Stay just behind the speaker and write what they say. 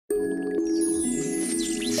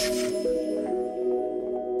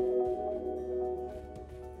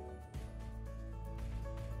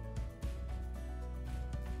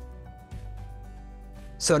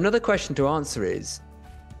So another question to answer is,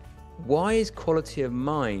 why is quality of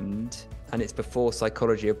mind and its before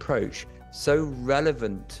psychology approach so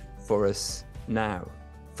relevant for us now?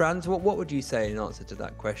 Franz, what would you say in answer to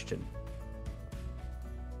that question?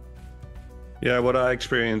 Yeah, what I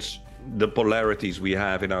experience, the polarities we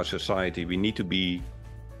have in our society, we need to be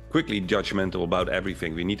quickly judgmental about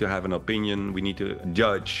everything. We need to have an opinion, we need to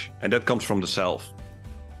judge, and that comes from the self.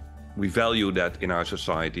 We value that in our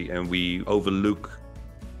society, and we overlook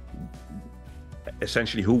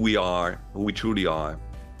essentially who we are, who we truly are,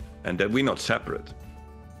 and that we're not separate.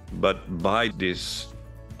 But by this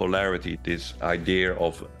polarity, this idea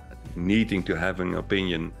of needing to have an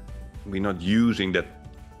opinion, we're not using that,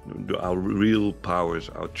 our real powers,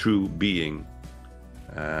 our true being.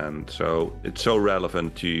 And so it's so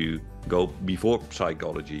relevant to go before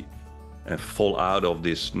psychology and fall out of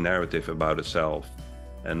this narrative about itself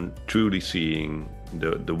and truly seeing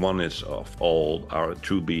the oneness of all, our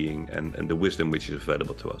true being, and the wisdom which is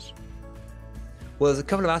available to us. Well, there's a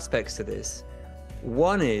couple of aspects to this.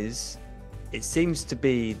 One is, it seems to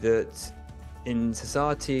be that in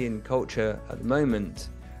society and culture at the moment,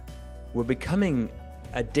 we're becoming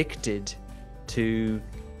addicted to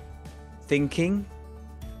thinking,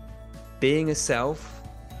 being a self,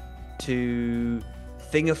 to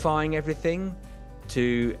thingifying everything,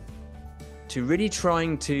 to really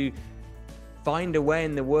trying to find a way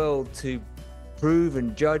in the world to prove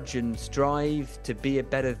and judge and strive to be a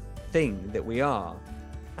better thing that we are.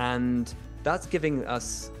 And that's giving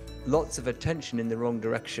us lots of attention in the wrong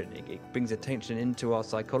direction. It brings attention into our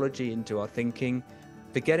psychology, into our thinking,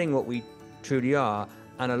 forgetting what we truly are.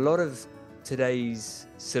 And a lot of today's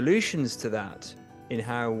solutions to that, in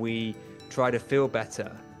how we try to feel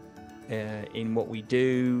better in what we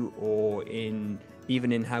do, or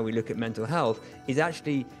even in how we look at mental health, is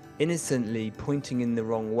actually innocently pointing in the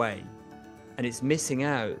wrong way. And it's missing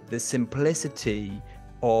out the simplicity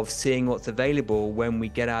of seeing what's available when we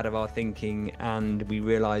get out of our thinking and we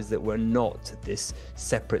realize that we're not this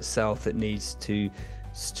separate self that needs to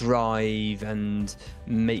strive and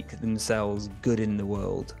make themselves good in the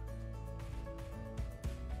world.